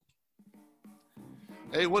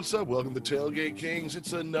Hey, what's up? Welcome to Tailgate Kings.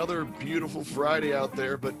 It's another beautiful Friday out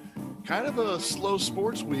there, but kind of a slow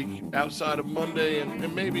sports week outside of Monday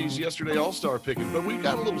and maybe yesterday All-Star picking. But we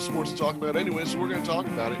got a little sports to talk about anyway, so we're going to talk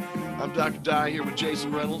about it. I'm Dr. Dye here with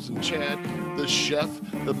Jason Reynolds and Chad, the chef,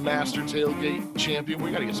 the master tailgate champion.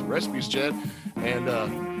 We got to get some recipes, Chad.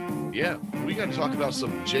 And yeah, we got to talk about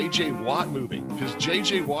some J.J. Watt moving because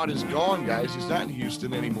J.J. Watt is gone, guys. He's not in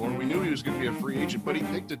Houston anymore. We knew he was going to be a free agent, but he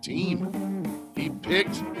picked a team. He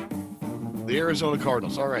picked the Arizona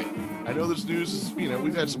Cardinals. All right. I know this news is,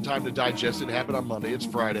 we've had some time to digest it. It happened on Monday. It's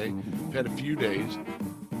Friday. We've had a few days.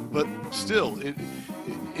 But still, it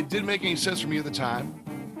didn't make any sense for me at the time.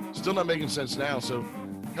 Still not making sense now. So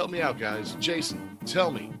help me out, guys. Jason,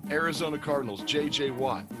 tell me, Arizona Cardinals, J.J.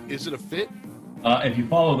 Watt, is it a fit? If you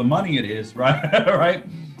follow the money, it is, right? Right?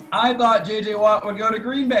 I thought J.J. Watt would go to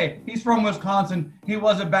Green Bay. He's from Wisconsin. He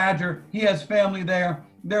was a Badger. He has family there.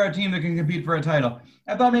 They're a team that can compete for a title.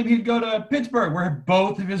 I thought maybe he'd go to Pittsburgh, where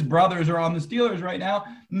both of his brothers are on the Steelers right now.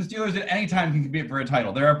 And the Steelers at any time can compete for a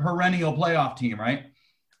title. They're a perennial playoff team, right?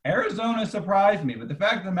 Arizona surprised me. But the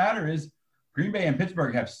fact of the matter is Green Bay and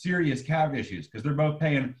Pittsburgh have serious cap issues because they're both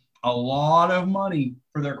paying a lot of money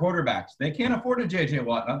for their quarterbacks. They can't afford a J.J.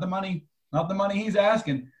 Watt, not the money he's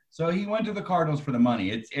asking. So he went to the Cardinals for the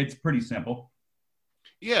money. It's pretty simple.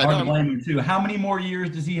 Yeah, hard to blame him too. How many more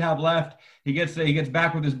years does he have left? He gets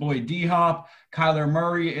back with his boy D-Hop. Kyler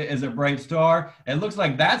Murray is a bright star. It looks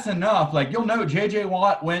like that's enough. Like, you'll know J.J.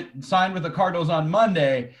 Watt signed with the Cardinals on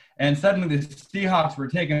Monday, and suddenly the Seahawks were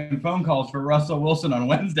taking phone calls for Russell Wilson on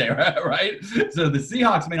Wednesday, right? So the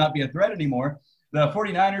Seahawks may not be a threat anymore. The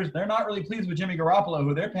 49ers, they're not really pleased with Jimmy Garoppolo,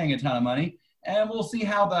 who they're paying a ton of money. And we'll see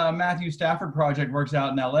how the Matthew Stafford project works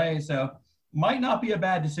out in L.A., so might not be a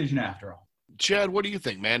bad decision after all. Chad, what do you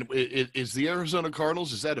think, man? Is the Arizona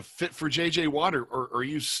Cardinals, is that a fit for J.J. Watt, or are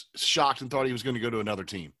you shocked and thought he was going to go to another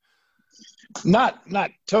team? Not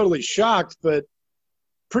totally shocked, but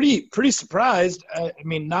pretty surprised. I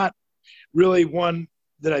mean, not really one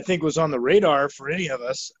that I think was on the radar for any of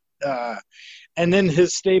us. And then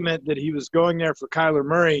his statement that he was going there for Kyler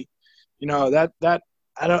Murray, that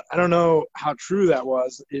I don't know how true that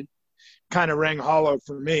was. It kind of rang hollow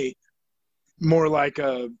for me, more like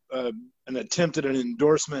an attempt at an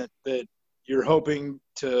endorsement that you're hoping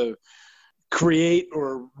to create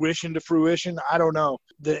or wish into fruition. I don't know.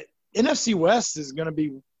 The NFC West is going to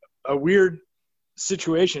be a weird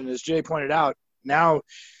situation, as Jay pointed out. Now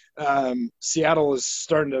Seattle is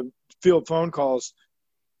starting to field phone calls.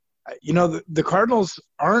 The Cardinals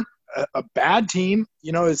aren't a bad team.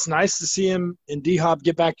 It's nice to see him and D-Hop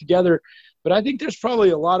get back together, but I think there's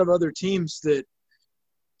probably a lot of other teams that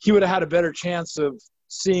he would have had a better chance of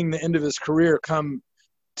seeing the end of his career come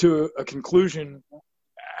to a conclusion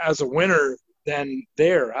as a winner than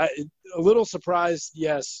there. A little surprised,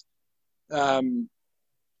 yes.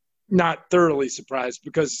 Not thoroughly surprised,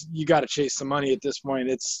 because you got to chase the money at this point.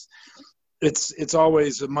 It's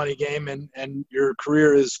always a money game, and your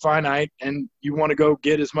career is finite, and you want to go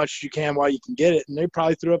get as much as you can while you can get it. And they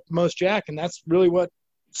probably threw up the most jack, and that's really what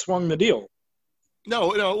swung the deal.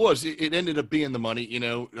 No, it was. It ended up being the money.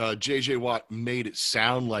 J.J. Watt made it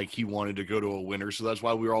sound like he wanted to go to a winner, so that's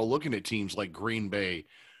why we were all looking at teams like Green Bay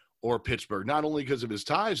or Pittsburgh, not only because of his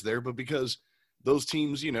ties there, but because those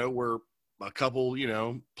teams, were a couple,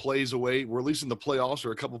 plays away, or at least in the playoffs,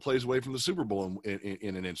 or a couple plays away from the Super Bowl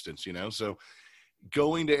in an instance, So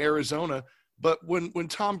going to Arizona, but when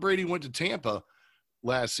Tom Brady went to Tampa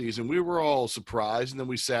last season, we were all surprised, and then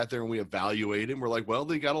we sat there and we evaluated, and we're like, well,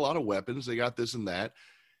 they got a lot of weapons. They got this and that.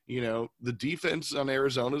 The defense on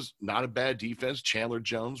Arizona's not a bad defense. Chandler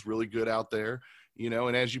Jones, really good out there,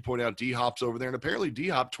 and as you point out, D-Hop's over there, and apparently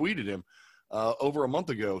D-Hop tweeted him over a month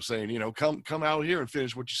ago saying, come out here and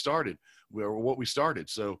finish what you started, or what we started.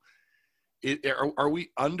 So are we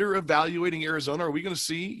under evaluating Arizona? Are we going to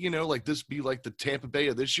see, like this be like the Tampa Bay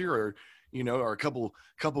of this year, or are a couple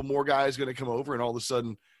more guys going to come over, and all of a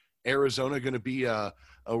sudden Arizona going to be a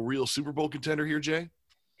real Super Bowl contender here, Jay?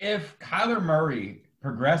 If Kyler Murray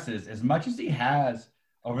progresses as much as he has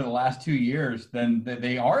over the last 2 years, then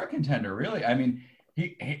they are a contender, really. I mean,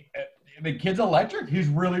 the kid's electric. He's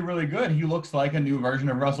really, really good. He looks like a new version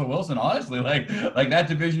of Russell Wilson, honestly. Like that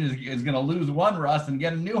division is going to lose one Russ and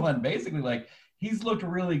get a new one, basically. Like, he's looked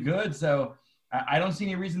really good. So I don't see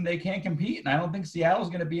any reason they can't compete, and I don't think Seattle's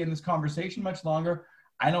going to be in this conversation much longer.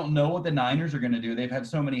 I don't know what the Niners are going to do. They've had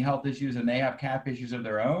so many health issues, and they have cap issues of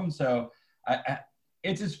their own. So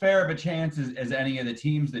it's as fair of a chance as any of the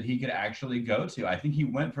teams that he could actually go to. I think he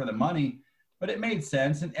went for the money, but it made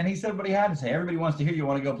sense. And he said what he had to say. Everybody wants to hear you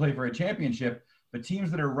want to go play for a championship, but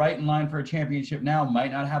teams that are right in line for a championship now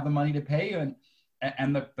might not have the money to pay you. And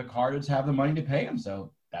and the Cardinals have the money to pay him.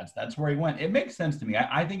 So that's where he went. It makes sense to me.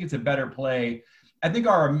 I think it's a better play. I think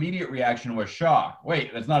our immediate reaction was shock.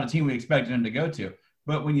 Wait, that's not a team we expected him to go to.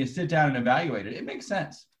 But when you sit down and evaluate it, it makes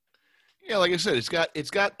sense. Yeah, like I said, it's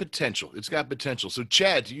got potential. It's got potential. So,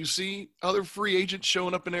 Chad, do you see other free agents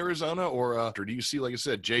showing up in Arizona, or do you see, like I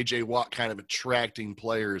said, J.J. Watt kind of attracting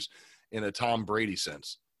players in a Tom Brady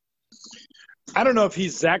sense? I don't know if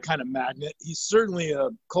he's that kind of magnet. He's certainly a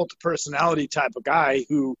cult of personality type of guy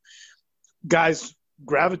who guys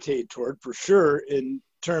gravitate toward for sure in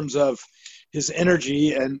terms of his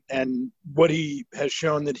energy and what he has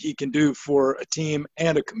shown that he can do for a team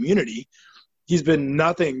and a community. He's been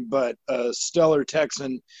nothing but a stellar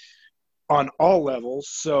Texan on all levels.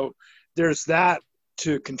 So there's that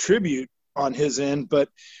to contribute on his end, but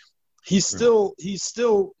he's still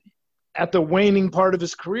at the waning part of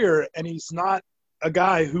his career, and he's not a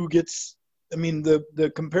guy who gets, I mean,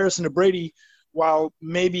 the comparison to Brady, while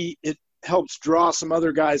maybe it helps draw some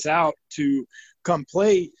other guys out to come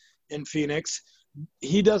play in Phoenix,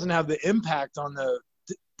 he doesn't have the impact on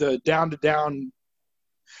the down-to-down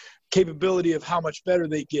capability of how much better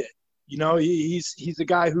they get. You know, he's a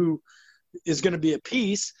guy who is going to be a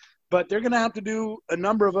piece, but they're going to have to do a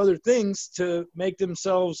number of other things to make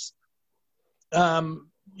themselves,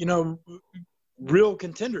 real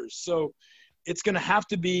contenders. So it's going to have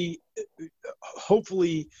to be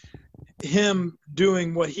hopefully him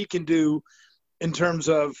doing what he can do in terms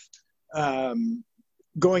of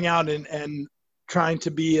going out and trying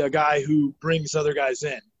to be a guy who brings other guys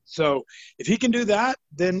in. So if he can do that,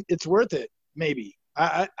 then it's worth it. Maybe.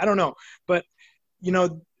 I don't know. But,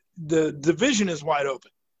 the division is wide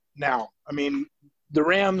open now. I mean, the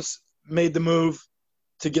Rams made the move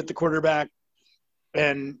to get the quarterback,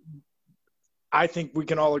 and I think we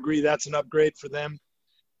can all agree that's an upgrade for them.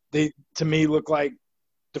 They, to me, look like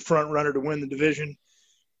the front runner to win the division.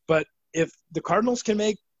 But if the Cardinals can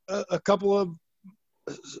make a couple of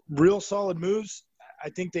real solid moves, I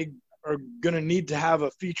think they are going to need to have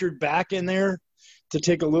a featured back in there to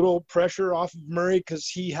take a little pressure off of Murray, because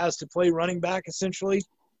he has to play running back essentially.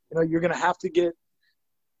 You're going to have to get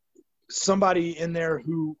somebody in there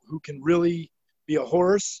who can really be a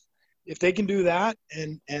horse. If they can do that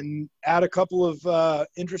and add a couple of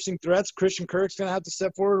interesting threats, Christian Kirk's going to have to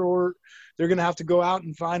step forward, or they're going to have to go out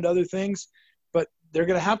and find other things. But they're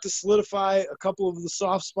going to have to solidify a couple of the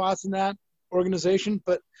soft spots in that organization.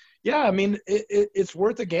 But, yeah, I mean, it's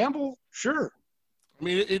worth a gamble, sure. I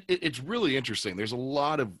mean, it's really interesting. There's a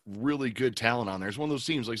lot of really good talent on there. It's one of those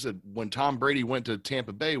teams, like I said, when Tom Brady went to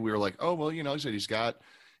Tampa Bay, we were like, oh, well, he said he's got,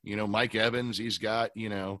 Mike Evans. He's got,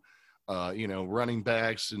 running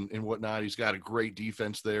backs and whatnot. He's got a great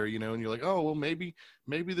defense there, and you're like, oh, well, maybe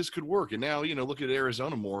this could work. And now, look at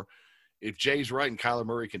Arizona more. If Jay's right and Kyler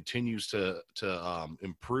Murray continues to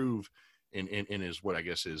improve in his, what I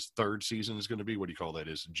guess his third season is going to be, what do you call that,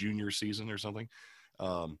 his junior season or something?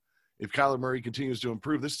 If Kyler Murray continues to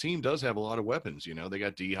improve, this team does have a lot of weapons. They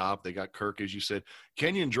got D-Hop, they got Kirk, as you said.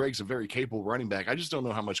 Kenyon Drake's a very capable running back. I just don't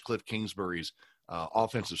know how much Cliff Kingsbury's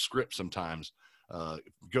offensive script sometimes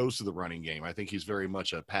goes to the running game. I think he's very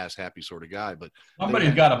much a pass-happy sort of guy. But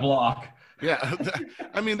somebody's got a block. Yeah,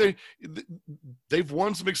 I mean they've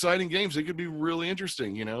won some exciting games. They could be really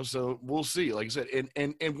interesting, So we'll see. Like I said,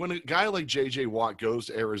 and when a guy like J.J. Watt goes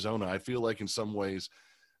to Arizona, I feel like in some ways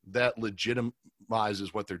that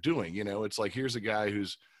legitimizes what they're doing. It's like, here's a guy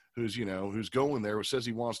who's going there, who says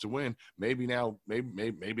he wants to win. Maybe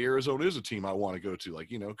Arizona is a team I want to go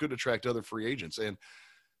to. Could attract other free agents. And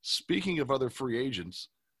speaking of other free agents,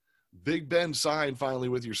 Big Ben signed finally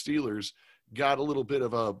with your Steelers, got a little bit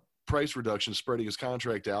of a price reduction, spreading his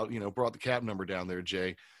contract out, brought the cap number down there,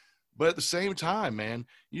 Jay. But at the same time, man,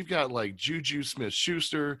 you've got like Juju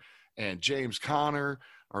Smith-Schuster and James Conner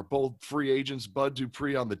are both free agents, Bud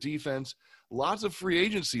Dupree on the defense. Lots of free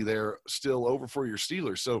agency there still over for your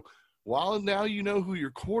Steelers. So while now you know who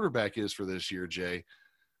your quarterback is for this year, Jay,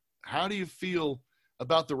 how do you feel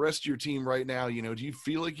about the rest of your team right now? Do you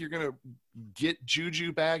feel like you're going to get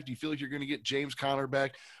Juju back? Do you feel like you're going to get James Conner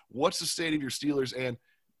back? What's the state of your Steelers? And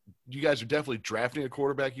you guys are definitely drafting a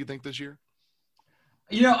quarterback, you think, this year?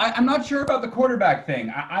 I'm not sure about the quarterback thing.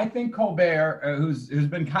 I think Colbert, who's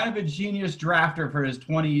been kind of a genius drafter for his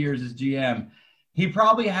 20 years as GM, he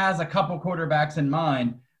probably has a couple quarterbacks in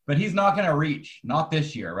mind, but he's not going to reach, not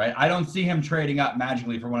this year, right? I don't see him trading up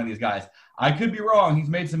magically for one of these guys. I could be wrong. He's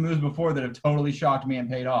made some moves before that have totally shocked me and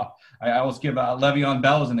paid off. I always give Le'Veon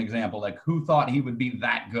Bell as an example. Like, who thought he would be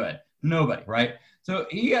that good? Nobody, right? So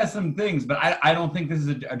he has some things, but I don't think this is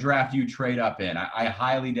a draft you trade up in. I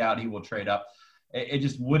highly doubt he will trade up. It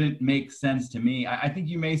just wouldn't make sense to me. I think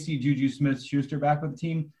you may see Juju Smith-Schuster back with the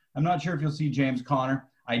team. I'm not sure if you'll see James Conner.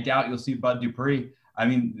 I doubt you'll see Bud Dupree. I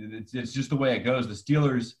mean, it's just the way it goes. The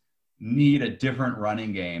Steelers need a different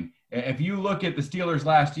running game. If you look at the Steelers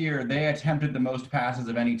last year, they attempted the most passes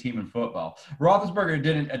of any team in football. Roethlisberger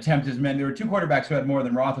didn't attempt as many. There were two quarterbacks who had more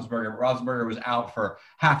than Roethlisberger. Roethlisberger was out for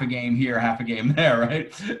half a game here, half a game there,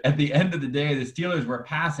 right? At the end of the day, the Steelers were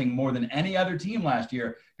passing more than any other team last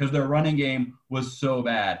year because their running game was so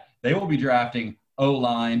bad. They will be drafting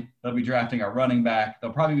O-line. They'll be drafting a running back.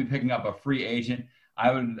 They'll probably be picking up a free agent.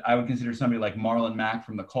 I would consider somebody like Marlon Mack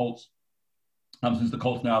from the Colts. Since the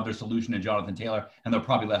Colts now have their solution in Jonathan Taylor, and they'll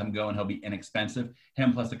probably let him go and he'll be inexpensive.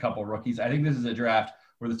 Him plus a couple rookies. I think this is a draft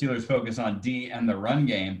where the Steelers focus on D and the run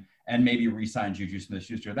game and maybe re-sign Juju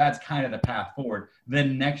Smith-Schuster. That's kind of the path forward.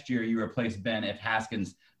 Then next year you replace Ben if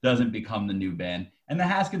Haskins doesn't become the new Ben. And the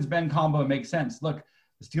Haskins-Ben combo makes sense. Look,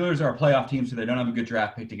 the Steelers are a playoff team, so they don't have a good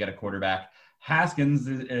draft pick to get a quarterback. Haskins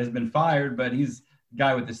has been fired, but he's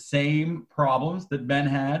guy with the same problems that Ben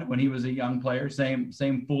had when he was a young player, same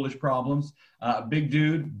foolish problems. Big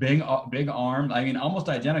dude, big arm. I mean, almost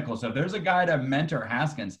identical. So if there's a guy to mentor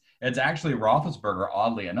Haskins, it's actually Roethlisberger,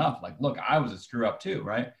 oddly enough. Like, look, I was a screw up too,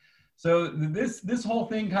 right? So this whole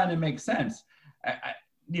thing kind of makes sense.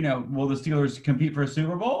 Will the Steelers compete for a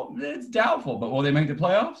Super Bowl? It's doubtful, but will they make the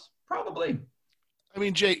playoffs? Probably. I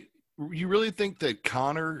mean, Jay, you really think that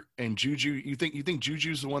Connor and Juju, you think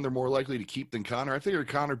Juju's the one they're more likely to keep than Connor? I figured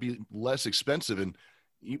Connor be less expensive, and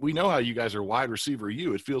we know how you guys are wide receiver.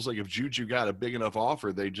 It feels like if Juju got a big enough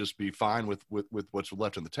offer, they'd just be fine with what's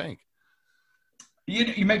left in the tank.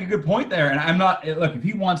 You make a good point there, and I'm not – look, if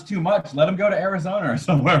he wants too much, let him go to Arizona or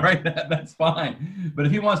somewhere, right? That's fine. But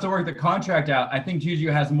if he wants to work the contract out, I think Juju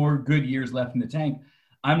has more good years left in the tank.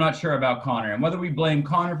 I'm not sure about Connor. And whether we blame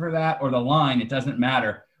Connor for that or the line, it doesn't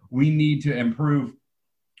matter. We need to improve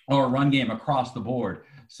our run game across the board.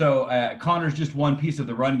 So Connor's just one piece of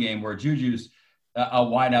the run game where Juju's a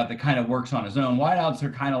wideout that kind of works on his own. Wideouts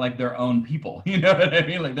are kind of like their own people. You know what I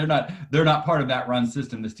mean? Like they're not part of that run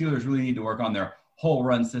system. The Steelers really need to work on their whole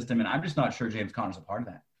run system, and I'm just not sure James Conner's a part of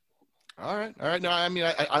that. All right. No, I mean,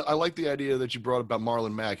 I like the idea that you brought about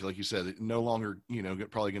Marlon Mack. Like you said, no longer,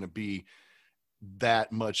 probably going to be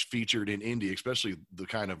that much featured in Indy, especially the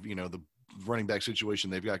kind of, the running back situation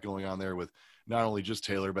they've got going on there with not only just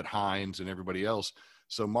Taylor, but Hines and everybody else.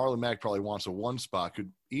 So Marlon Mack probably wants a one spot, could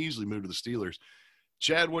easily move to the Steelers.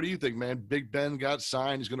 Chad, what do you think, man? Big Ben got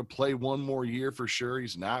signed. He's going to play one more year for sure.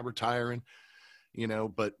 He's not retiring,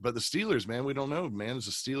 but the Steelers, man, we don't know, man.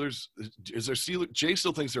 Jay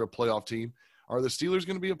still thinks they're a playoff team. Are the Steelers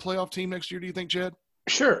going to be a playoff team next year, do you think, Chad?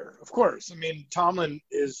 Sure, of course. I mean, Tomlin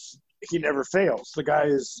he never fails. The guy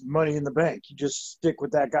is money in the bank. You just stick with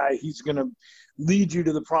that guy. He's going to lead you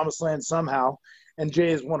to the promised land somehow. And Jay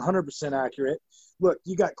is 100% accurate. Look,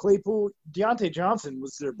 you got Claypool. Deontay Johnson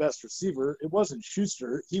was their best receiver. It wasn't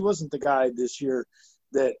Schuster. He wasn't the guy this year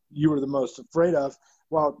that you were the most afraid of.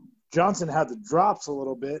 While Johnson had the drops a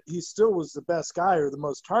little bit, he still was the best guy or the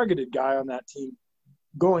most targeted guy on that team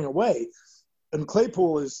going away. And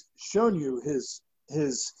Claypool has shown you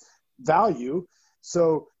his value.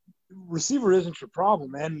 So receiver isn't your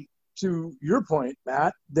problem. And to your point,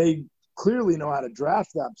 Matt, they clearly know how to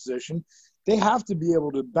draft that position. They have to be able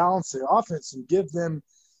to balance their offense and give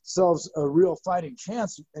themselves a real fighting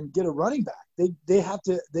chance and get a running back. They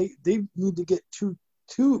need to get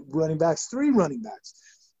two running backs, three running backs,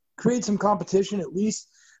 create some competition at least.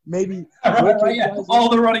 Maybe right, yeah. All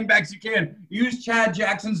the running backs you can. Use Chad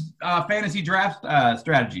Jackson's fantasy draft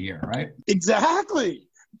strategy here, right? Exactly.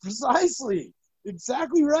 Precisely.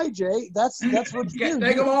 Exactly right, Jay. That's what you do.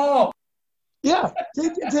 Take them all. Yeah,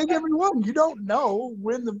 take everyone. You don't know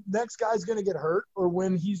when the next guy's going to get hurt or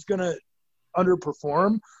when he's going to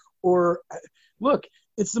underperform. Or look,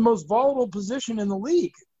 it's the most volatile position in the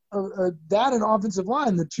league. That and offensive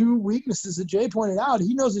line, the two weaknesses that Jay pointed out.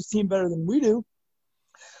 He knows his team better than we do.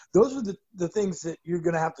 Those are the things that you're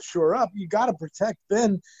going to have to shore up. You got to protect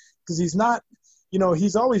Ben because he's not.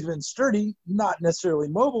 He's always been sturdy, not necessarily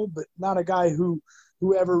mobile, but not a guy who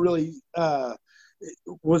ever really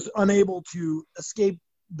was unable to escape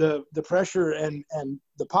the pressure and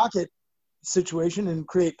the pocket situation and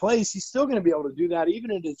create plays. He's still going to be able to do that.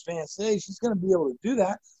 Even at his advanced age, he's going to be able to do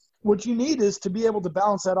that. What you need is to be able to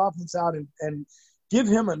balance that offense out and give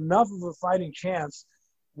him enough of a fighting chance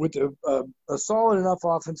with a solid enough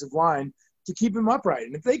offensive line to keep him upright.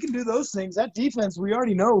 And if they can do those things, that defense, we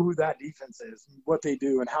already know who that defense is, what they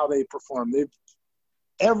do and how they perform. They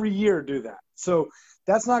every year do that. So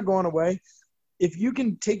that's not going away. If you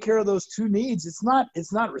can take care of those two needs, it's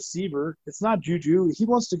not receiver. It's not Juju. He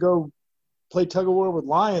wants to go play tug of war with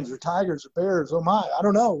lions or tigers or bears. Oh my, I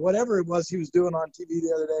don't know. Whatever it was he was doing on TV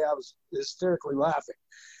the other day, I was hysterically laughing.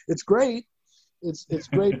 It's great. It's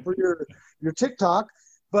great for your TikTok,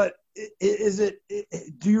 but do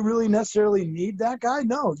you really necessarily need that guy?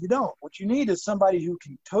 No, you don't. What you need is somebody who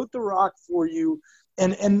can tote the rock for you.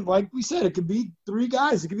 And like we said, it could be 3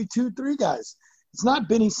 guys. It could be 2-3 guys. It's not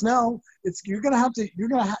Benny Snell.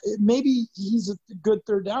 Maybe he's a good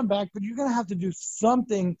third down back, but you're going to have to do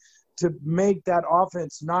something to make that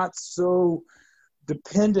offense not so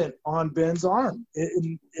dependent on Ben's arm.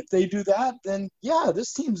 And if they do that, then yeah,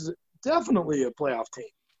 this team's definitely a playoff team.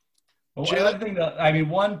 Well, one thing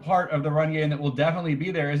one part of the run game that will definitely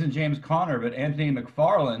be there isn't James Conner, but Anthony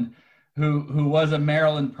McFarland, who was a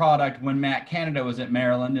Maryland product when Matt Canada was at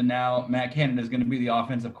Maryland, and now Matt Canada is going to be the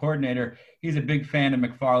offensive coordinator. He's a big fan of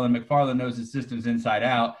McFarland. McFarland knows his systems inside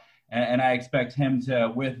out, and I expect him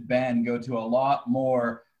to, with Ben, go to a lot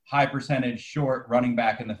more high percentage short running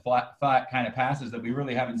back in the flat kind of passes that we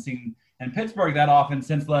really haven't seen in Pittsburgh that often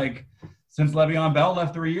since Le'Veon Bell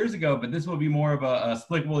left 3 years ago. But this will be more of a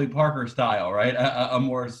Slick Willie Parker style, right? A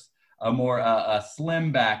more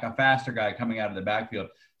slim back, a faster guy coming out of the backfield.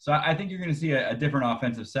 So I think you're going to see a different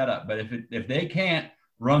offensive setup. But if they can't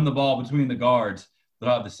run the ball between the guards, they'll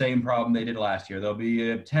have the same problem they did last year. They'll be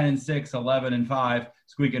 10-6, 11-5,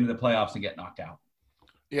 squeak into the playoffs and get knocked out.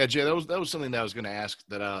 Yeah, Jay, that was something that I was going to ask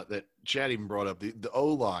that Chad even brought up, the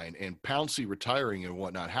O-line and Pouncey retiring and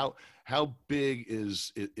whatnot. How big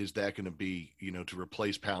is that going to be, to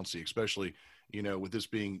replace Pouncey, especially, with this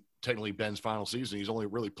being technically Ben's final season? He's only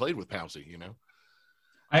really played with Pouncey,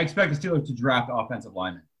 I expect the Steelers to draft offensive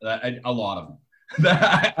linemen, a lot of them.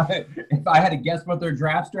 If I had to guess what their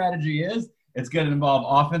draft strategy is, it's going to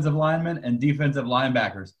involve offensive linemen and defensive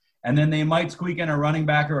linebackers. And then they might squeak in a running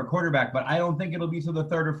back or a quarterback, but I don't think it'll be till the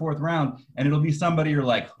 3rd or 4th round. And it'll be somebody you're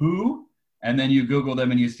like, who? And then you Google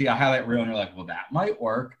them and you see a highlight reel and you're like, well, that might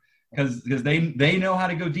work because they know how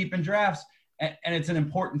to go deep in drafts. And it's an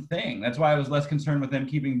important thing. That's why I was less concerned with them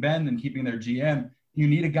keeping Ben than keeping their GM. You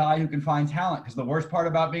need a guy who can find talent because the worst part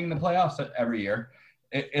about being in the playoffs every year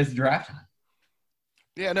is draft time.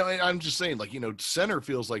 Yeah, no, I'm just saying, center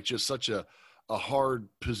feels like just such a hard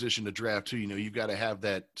position to draft too. You've got to have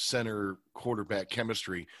that center quarterback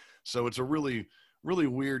chemistry. So it's a really, really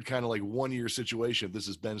weird kind of like 1 year situation. If this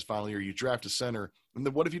is Ben's final year, you draft a center, and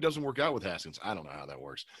then what if he doesn't work out with Haskins? I don't know how that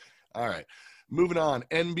works. All right, moving on.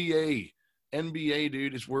 NBA,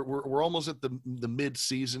 dude, we're almost at the mid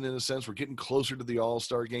season in a sense. We're getting closer to the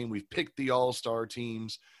All-Star game. We've picked the All-Star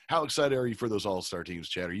teams. How excited are you for those All-Star teams,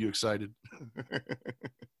 Chad? Are you excited?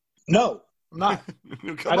 No. I'm not.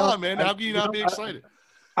 Come on, man. How can you not be excited?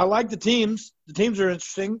 I like the teams. The teams are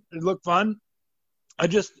interesting. They look fun.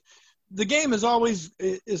 The game is always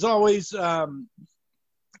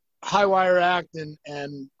high wire act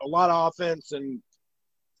and a lot of offense and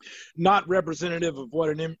not representative of what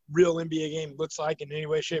a real NBA game looks like in any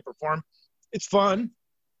way, shape, or form. It's fun.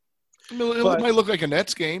 It might look like a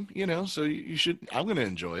Nets game, so you should. I'm going to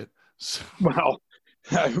enjoy it. So. Well,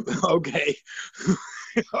 okay.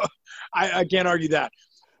 I can't argue that.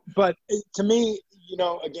 But to me,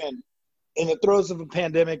 again, in the throes of a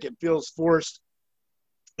pandemic, it feels forced.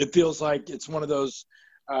 It feels like it's one of those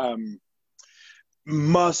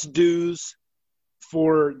must-dos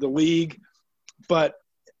for the league. But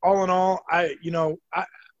all in all, I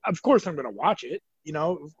of course I'm going to watch it.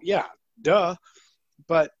 Yeah, duh.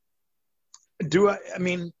 But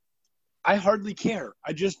I hardly care.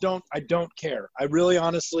 I don't care. I really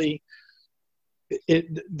honestly –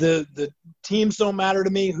 the teams don't matter to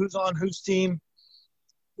me. Who's on whose team,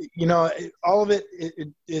 all of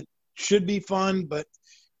it should be fun. But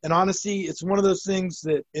in honesty, it's one of those things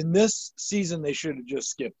that in this season they should have just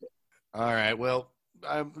skipped it. All right. Well,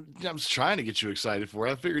 I'm trying to get you excited for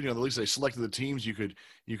it. I figured, at least they selected the teams. You could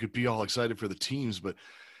be all excited for the teams. But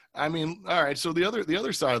all right. So the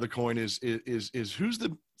other side of the coin is who's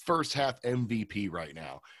the first half MVP right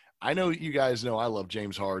now? I know you guys know I love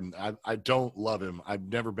James Harden. I don't love him. I've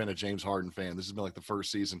never been a James Harden fan. This has been like the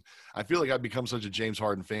first season. I feel like I've become such a James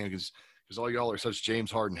Harden fan because all y'all are such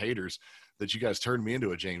James Harden haters that you guys turned me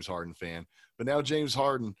into a James Harden fan. But now James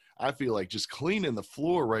Harden, I feel like just cleaning the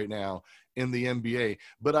floor right now in the NBA.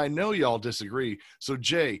 But I know y'all disagree. So,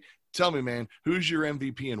 Jay, tell me, man, who's your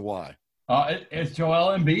MVP and why? It's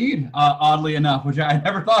Joel Embiid, oddly enough, which I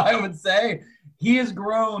never thought I would say. He has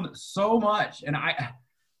grown so much, and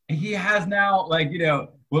he has now,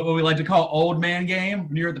 what we like to call old man game.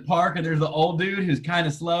 When you're at the park and there's the old dude who's kind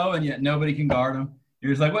of slow and yet nobody can guard him.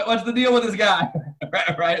 You're just like, what's the deal with this guy?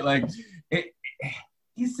 right?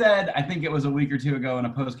 He said, I think it was a week or two ago in a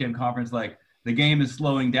post-game conference, the game is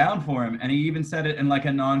slowing down for him. And he even said it in like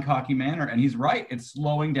a non-cocky manner. And he's right. It's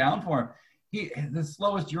slowing down for him. The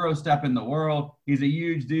slowest Euro step in the world. He's a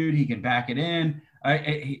huge dude. He can back it in.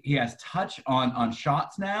 He has touch on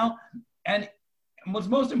shots now. And what's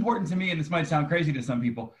most important to me, and this might sound crazy to some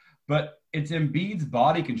people, but it's Embiid's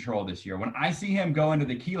body control this year. When I see him go into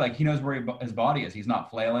the key, like he knows where his body is. He's not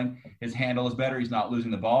flailing. His handle is better. He's not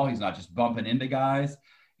losing the ball. He's not just bumping into guys.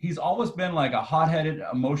 He's always been like a hot-headed,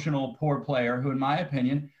 emotional, poor player who, in my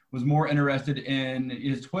opinion, was more interested in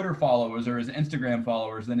his Twitter followers or his Instagram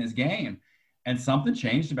followers than his game. And something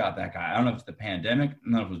changed about that guy. I don't know if it's the pandemic. I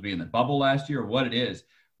don't know if it was being in the bubble last year or what it is.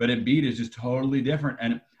 But Embiid is just totally different.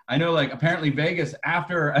 And I know, like, apparently Vegas,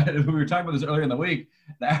 after we were talking about this earlier in the week,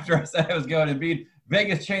 after I said I was going Embiid,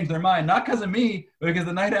 Vegas changed their mind, not because of me, but because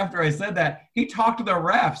the night after I said that, he talked to the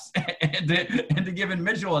refs and to giving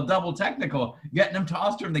Mitchell a double technical, getting him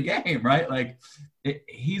tossed from the game, right? Like,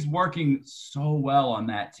 he's working so well on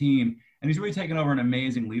that team. And he's really taken over an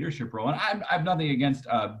amazing leadership role. And I have nothing against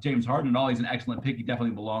James Harden at all. He's an excellent pick. He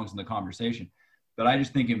definitely belongs in the conversation. But I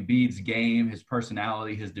just think Embiid's game, his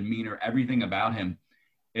personality, his demeanor, everything about him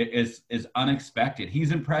is unexpected.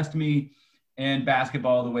 He's impressed me in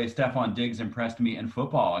basketball the way Stephon Diggs impressed me in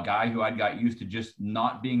football. A guy who I'd got used to just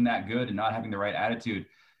not being that good and not having the right attitude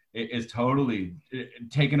is totally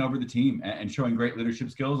taking over the team and showing great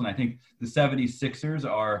leadership skills. And I think the 76ers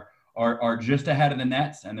are just ahead of the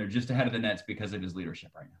Nets, and they're just ahead of the Nets because of his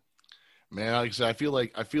leadership right now. Man, like I said, I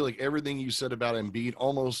feel like everything you said about Embiid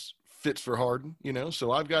almost fits for Harden, you know?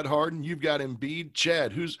 So I've got Harden, you've got Embiid.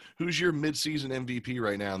 Chad, who's your midseason MVP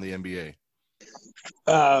right now in the NBA?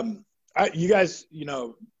 You guys, you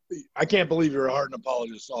know, I can't believe you're a Harden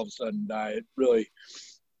apologist all of a sudden. It really,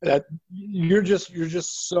 that you're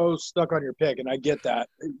just so stuck on your pick, and I get that.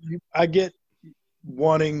 I get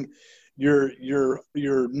wanting your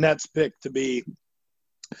Nets pick to be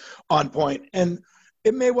on point, and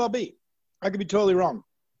it may well be. I could be totally wrong,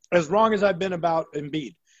 as wrong as I've been about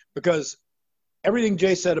Embiid, because everything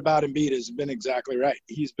Jay said about Embiid has been exactly right.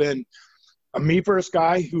 He's been a me-first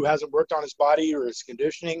guy who hasn't worked on his body or his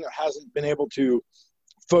conditioning, or hasn't been able to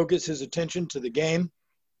focus his attention to the game.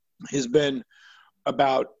 He's been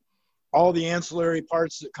about all the ancillary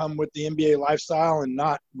parts that come with the NBA lifestyle and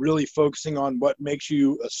not really focusing on what makes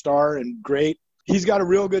you a star and great. He's got a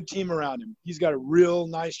real good team around him. He's got a real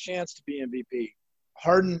nice chance to be MVP.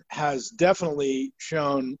 Harden has definitely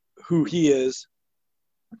shown who he is,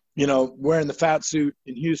 you know, wearing the fat suit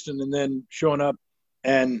in Houston and then showing up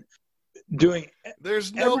and doing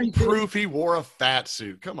There's no proof he wore a fat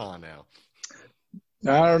suit. Come on now.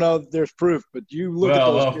 I don't know if there's proof, but you look at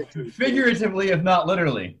those pictures. Figuratively, if not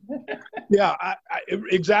literally. Yeah,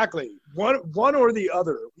 exactly. One or the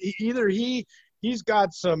other. Either he's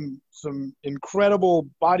got some incredible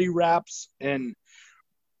body wraps and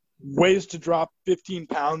ways to drop 15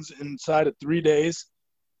 pounds inside of 3 days.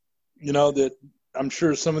 You know, that I'm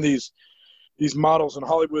sure some of these models in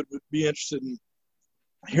Hollywood would be interested in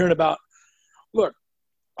hearing about. Look,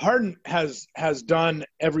 Harden has done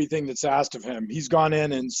everything that's asked of him. He's gone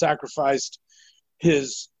in and sacrificed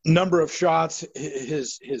his number of shots,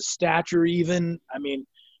 his stature even. I mean,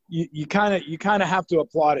 you kind of have to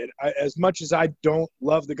applaud it. As much as I don't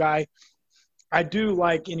love the guy, I do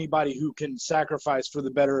like anybody who can sacrifice for the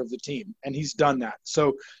better of the team, and he's done that.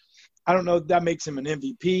 So I don't know if that makes him an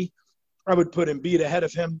MVP. I would put Embiid ahead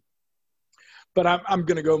of him, but I'm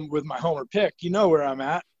going to go with my homer pick. You know where I'm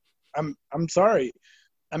at. I'm sorry.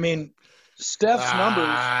 I mean, Steph's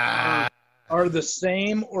numbers are the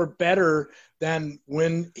same or better than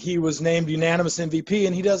when he was named unanimous MVP,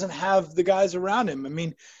 and he doesn't have the guys around him. I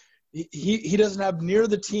mean, he doesn't have near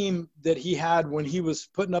the team that he had when he was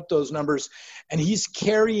putting up those numbers, and he's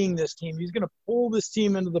carrying this team. He's going to pull this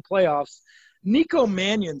team into the playoffs. Nico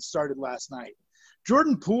Mannion started last night.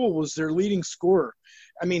 Jordan Poole was their leading scorer.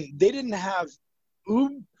 I mean, they didn't have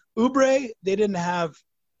Oubre. They didn't have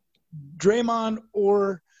Draymond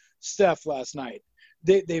or Steph last night.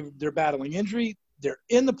 They're battling injury. They're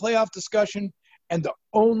in the playoff discussion, and the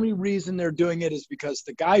only reason they're doing it is because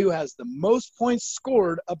the guy who has the most points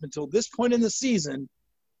scored up until this point in the season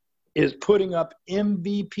is putting up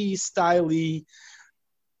MVP style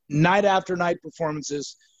night after night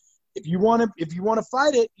performances. If you want to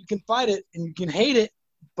fight it, you can fight it and you can hate it,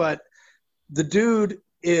 but the dude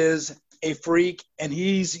is a freak, and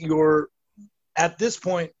he's your, at this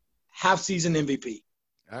point, half-season MVP.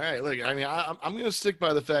 All right, look, I mean, I'm going to stick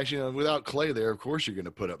by the fact, you know, without Clay there, of course you're going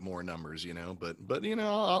to put up more numbers, you know, but you know,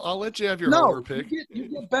 I'll let you have your homer pick. You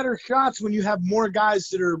get better shots when you have more guys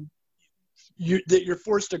that you're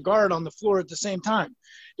forced to guard on the floor at the same time.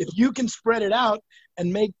 If you can spread it out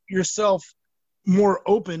and make yourself more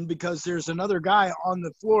open because there's another guy on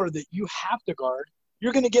the floor that you have to guard,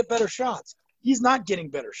 you're going to get better shots. He's not getting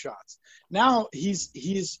better shots. Now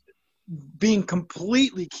he's being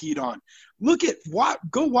completely keyed on.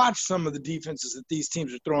 Go watch some of the defenses that these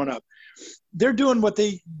teams are throwing up. They're doing what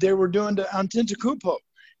they were doing to Antetokounmpo.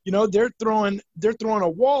 They're throwing a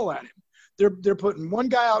wall at him. They're putting one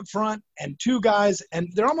guy out front and two guys, and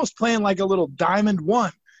they're almost playing like a little diamond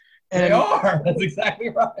one. And, they are. That's exactly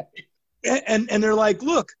right. And they're like,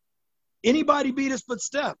 look, anybody beat us but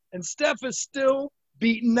Steph, and Steph is still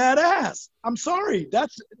beating that ass. I'm sorry.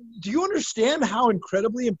 Do you understand how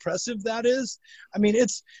incredibly impressive that is? I mean,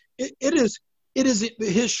 it is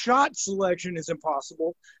his shot selection is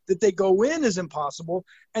impossible, that they go in is impossible,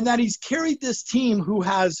 and that he's carried this team who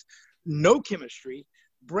has no chemistry,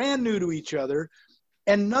 brand new to each other,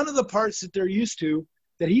 and none of the parts that they're used to,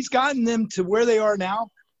 that he's gotten them to where they are now.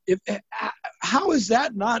 How is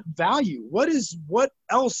that not value? What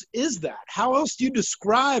else is that? How else do you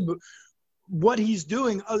describe what he's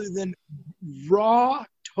doing other than raw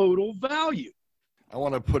total value? I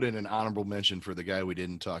want to put in an honorable mention for the guy we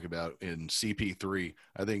didn't talk about in CP3.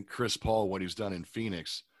 I think Chris Paul, what he's done in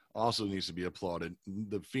Phoenix, also needs to be applauded.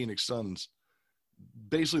 The Phoenix Suns,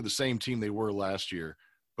 basically the same team they were last year,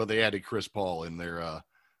 but they added Chris Paul, and they're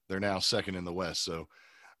now second in the West. So,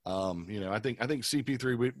 I think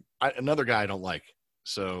CP3, another guy I don't like.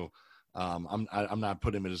 So I'm not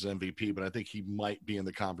putting him as MVP, but I think he might be in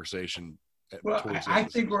the conversation. Well, I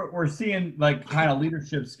think we're seeing like kind of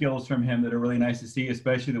leadership skills from him that are really nice to see,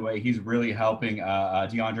 especially the way he's really helping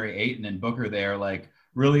DeAndre Ayton and Booker there, like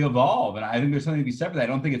really evolve. And I think there's something to be said for that. I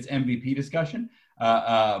don't think it's MVP discussion,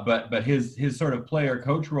 but his sort of player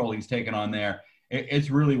coach role he's taken on there, it's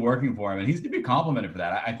really working for him, and he's to be complimented for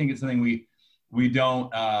that. I think it's something we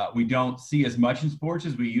don't see as much in sports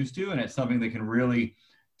as we used to, and it's something that can really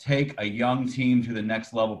take a young team to the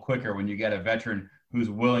next level quicker when you get a veteran who's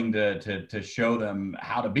willing to show them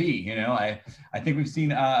how to be. I think we've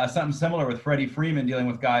seen something similar with Freddie Freeman dealing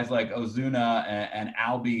with guys like Ozuna and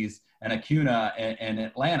Albies and Acuna in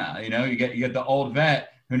Atlanta. You get the old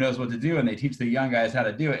vet who knows what to do, and they teach the young guys how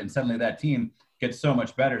to do it, and suddenly that team gets so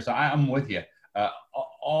much better. So I'm with you.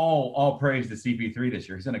 All praise to CP3 this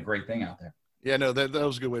year. He's done a great thing out there. Yeah, no, that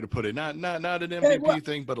was a good way to put it. Not an MVP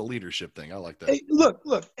thing, but a leadership thing. I like that. Hey, look,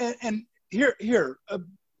 and here,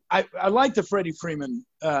 I like the Freddie Freeman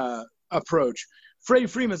approach. Freddie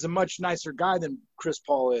Freeman is a much nicer guy than Chris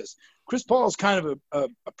Paul is. Chris Paul is kind of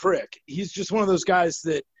a prick. He's just one of those guys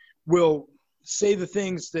that will say the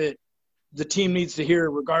things that the team needs to hear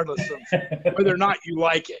regardless of whether or not you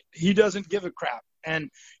like it. He doesn't give a crap.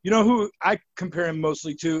 And who I compare him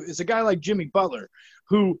mostly to is a guy like Jimmy Butler,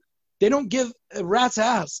 who they don't give a rat's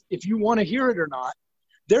ass if you want to hear it or not.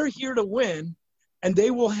 They're here to win, and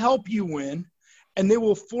they will help you win, and they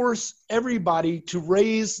will force everybody to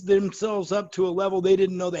raise themselves up to a level they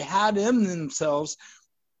didn't know they had in themselves.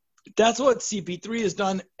 That's what CP3 has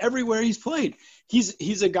done everywhere he's played.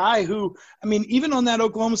 He's a guy who, even on that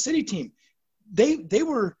Oklahoma City team,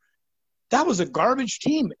 that was a garbage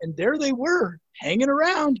team, and there they were hanging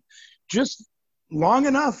around just long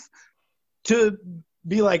enough to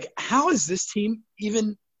be like, how is this team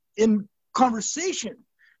even in conversation?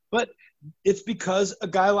 But it's because a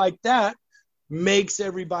guy like that makes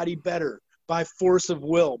everybody better by force of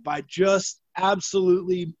will, by just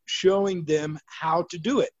absolutely showing them how to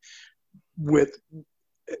do it with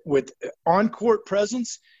on-court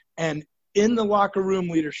presence and in the locker room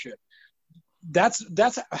leadership. That's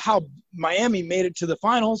how Miami made it to the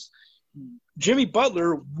finals. Jimmy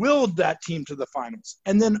Butler willed that team to the finals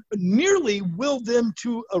and then nearly willed them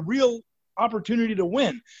to a real opportunity to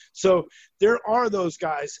win. So there are those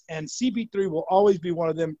guys, and CP3 will always be one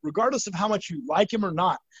of them, regardless of how much you like him or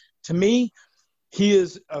not. To me, he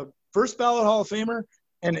is a first ballot Hall of Famer,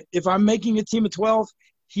 and if I'm making a team of 12,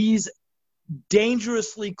 he's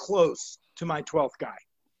dangerously close to my 12th guy.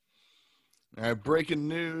 All right, breaking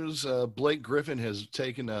news. Blake Griffin has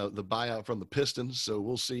taken the buyout from the Pistons, so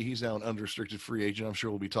we'll see. He's now an unrestricted free agent. I'm sure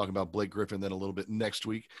we'll be talking about Blake Griffin then a little bit next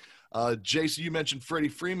week. Jason, you mentioned Freddie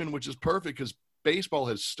Freeman, which is perfect because baseball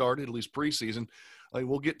has started, at least preseason.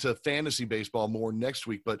 We'll get to fantasy baseball more next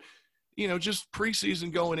week, but just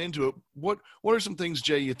preseason going into it. What are some things,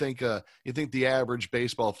 Jay, you think the average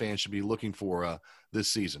baseball fan should be looking for this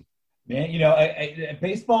season? Man,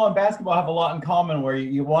 baseball and basketball have a lot in common where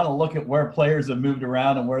you want to look at where players have moved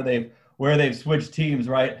around and where they've switched teams,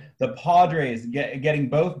 right? The Padres getting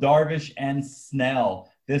both Darvish and Snell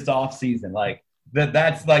this offseason.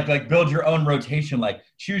 That's like build your own rotation,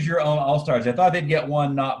 choose your own all-stars. I thought they'd get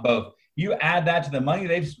one, not both. You add that to the money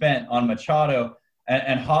they've spent on Machado,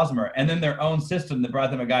 and Hosmer, and then their own system that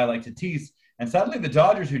brought them a guy like Tatis. And suddenly the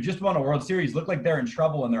Dodgers, who just won a World Series, look like they're in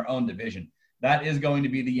trouble in their own division. That is going to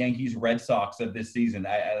be the Yankees Red Sox of this season.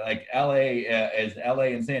 Like LA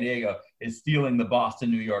and San Diego is stealing the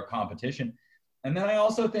Boston New York competition. And then I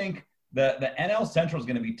also think the NL Central is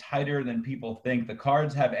going to be tighter than people think. The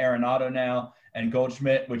Cards have Arenado now and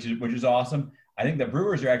Goldschmidt, which is awesome. I think the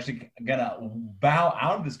Brewers are actually going to bow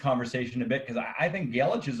out of this conversation a bit because I think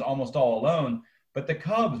Yelich is almost all alone. But the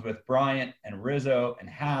Cubs with Bryant and Rizzo and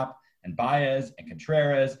Happ and Baez and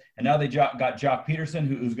Contreras, and now they got Jock Peterson,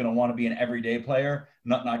 who's going to want to be an everyday player,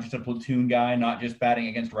 not just a platoon guy, not just batting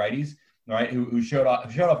against righties, right? Who showed off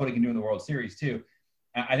what he can do in the World Series too.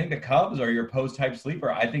 I think the Cubs are your post-type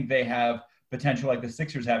sleeper. I think they have potential like the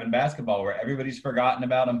Sixers have in basketball, where everybody's forgotten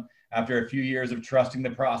about them after a few years of trusting the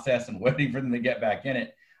process and waiting for them to get back in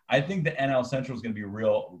it. I think the NL Central is going to be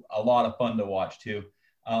a lot of fun to watch too.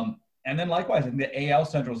 And then likewise, I think the AL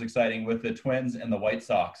Central is exciting with the Twins and the White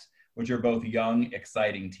Sox, which are both young,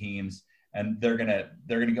 exciting teams, and they're gonna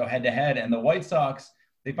go head to head. And the White Sox,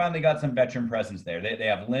 they finally got some veteran presence there. They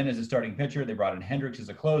have Lynn as a starting pitcher. They brought in Hendricks as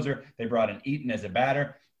a closer. They brought in Eaton as a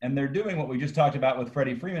batter. And they're doing what we just talked about with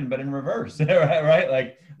Freddie Freeman, but in reverse, right?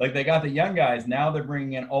 Like they got the young guys. Now they're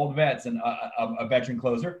bringing in old vets and a veteran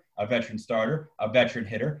closer, a veteran starter, a veteran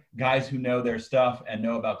hitter, guys who know their stuff and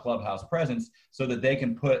know about clubhouse presence so that they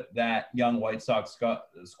can put that young White Sox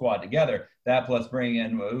squad together. That plus bring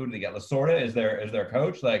in, who do they get? Lasorda is their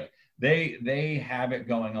coach. Like they have it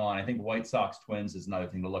going on. I think White Sox Twins is another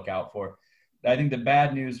thing to look out for. I think the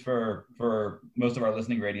bad news for most of our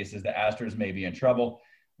listening radius is the Astros may be in trouble.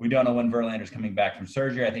 We don't know when Verlander's coming back from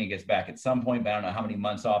surgery. I think he gets back at some point, but I don't know how many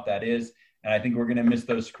months off that is. And I think we're going to miss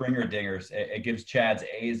those Springer dingers. It gives Chad's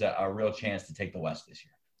A's a real chance to take the West this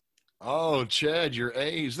year. Oh, Chad, your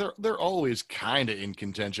A's, they're always kind of in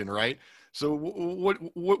contention, right? So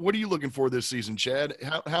what are you looking for this season, Chad?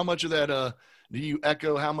 How much of that do you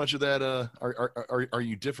echo? How much of that are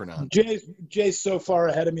you different on? Jay's so far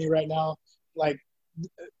ahead of me right now. Like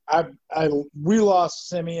we lost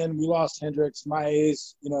Simeon, we lost Hendricks. My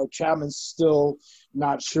A's, Chapman's still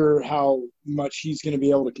not sure how much he's going to be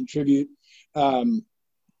able to contribute.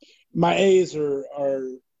 My A's are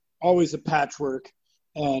always a patchwork,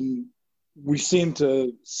 and we seem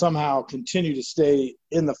to somehow continue to stay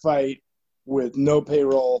in the fight with no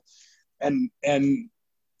payroll and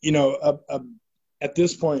at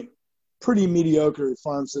this point, pretty mediocre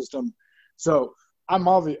farm system. So I'm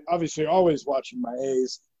obviously always watching my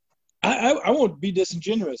A's. I won't be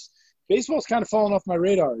disingenuous. Baseball's kind of fallen off my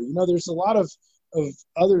radar. There's a lot of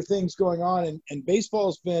other things going on, and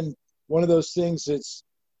baseball's been one of those things that's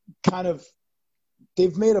kind of –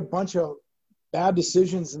 they've made a bunch of bad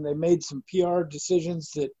decisions, and they made some PR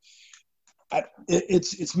decisions that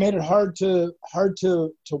it's made it hard to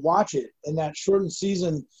watch it. And that shortened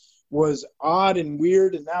season was odd and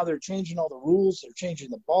weird, and now they're changing all the rules. They're changing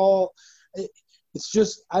the ball. It's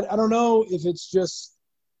just I don't know if it's just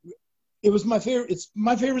it was my favorite. It's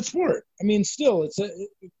my favorite sport. I mean, still,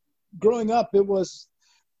 growing up, it was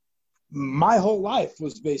my whole life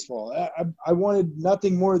was baseball. I wanted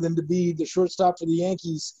nothing more than to be the shortstop for the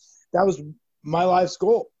Yankees. That was my life's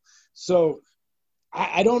goal. So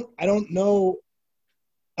I don't know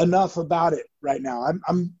enough about it right now.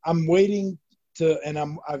 I'm waiting to, and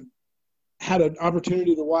I've had an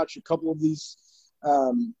opportunity to watch a couple of these,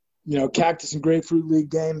 Cactus and Grapefruit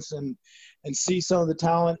League games and see some of the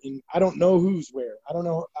talent. And I don't know who's where. I don't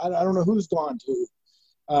know who's gone to.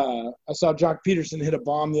 I saw Jock Peterson hit a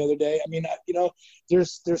bomb the other day. I mean,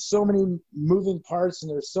 there's so many moving parts,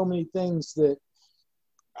 and there's so many things that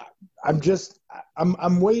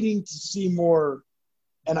I'm waiting to see more,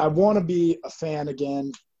 and I want to be a fan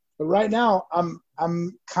again. But right now,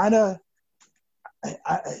 I'm kind of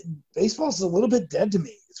baseball's a little bit dead to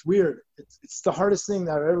me. It's weird. It's the hardest thing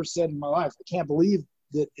that I've ever said in my life. I can't believe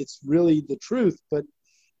that it's really the truth, but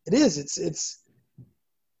it is. It's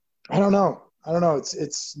I don't know.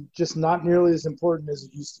 It's just not nearly as important as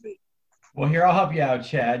it used to be. Well, here, I'll help you out,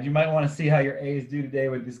 Chad. You might want to see how your A's do today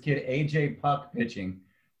with this kid, AJ Puck, pitching,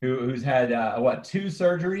 who's had 2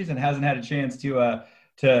 surgeries and hasn't had a chance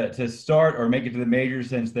to start or make it to the majors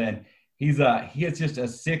since then. He is just a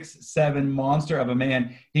 6'7" monster of a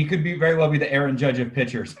man. He could very well be the Aaron Judge of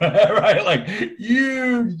pitchers, right? Like,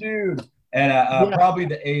 huge dude. And probably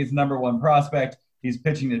the A's #1 prospect. He's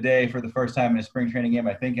pitching today for the first time in a spring training game,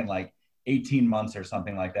 I think in like 18 months or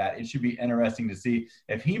something like that. It should be interesting to see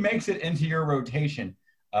if he makes it into your rotation.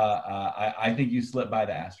 I think you slip by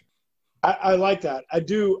the Astros. I like that. I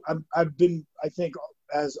do. I've been, I think,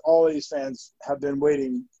 as all A's fans have been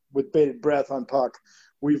waiting with bated breath on Puck.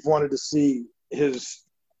 We've wanted to see his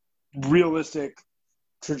realistic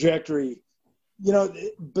trajectory,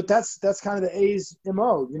 but that's kind of the A's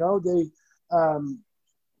MO.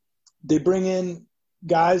 They bring in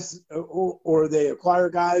guys or they acquire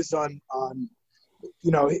guys on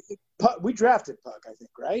we drafted Puck, I think,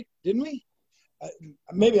 right? Didn't we?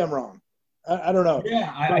 Maybe I'm wrong. I don't know.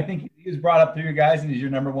 Yeah, I think he was brought up through your guys and he's your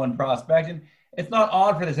number one prospect. And it's not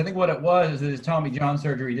odd for this. I think what it was is that his Tommy John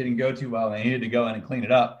surgery didn't go too well and they needed to go in and clean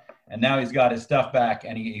it up. And now he's got his stuff back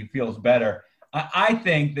and he feels better. I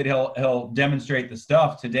think that he'll demonstrate the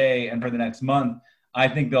stuff today and for the next month. I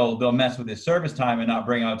think they'll mess with his service time and not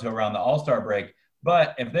bring out to around the All-Star break.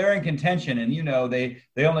 But if they're in contention and,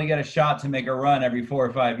 they only get a shot to make a run every 4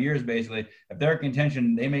 or 5 years, basically, if they're in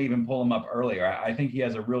contention, they may even pull him up earlier. I think he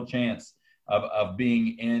has a real chance of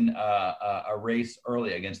being in a race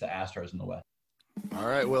early against the Astros in the West. All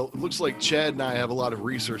right. Well, it looks like Chad and I have a lot of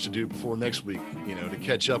research to do before next week, to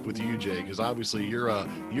catch up with you, Jay, because obviously you're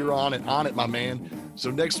on it, my man.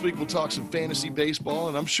 So next week we'll talk some fantasy baseball,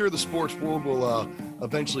 and I'm sure the sports world will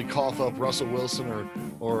eventually cough up Russell Wilson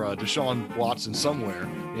or Deshaun Watson somewhere.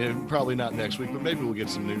 Probably not next week, but maybe we'll get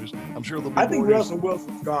some news. I'm sure there'll be. I think Russell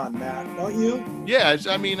Wilson's gone, Matt. Don't you? Yeah.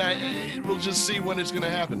 We'll just see when it's going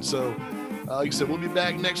to happen. So. Like I said, we'll be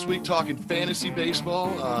back next week talking fantasy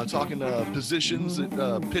baseball, talking positions,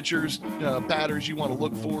 pitchers, batters you want to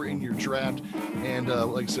look for in your draft. And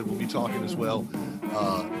like I said, we'll be talking as well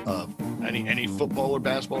any football or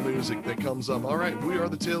basketball news that comes up. All right, we are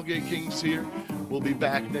the Tailgate Kings here. We'll be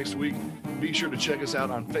back next week. Be sure to check us out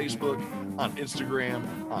on Facebook, on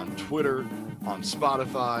Instagram, on Twitter, on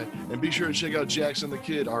Spotify. And be sure to check out Jackson the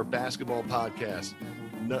Kid, our basketball podcast.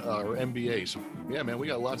 Or NBA. So, yeah, man, we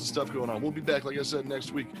got lots of stuff going on. We'll be back, like I said,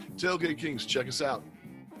 next week. Tailgate Kings, check us out.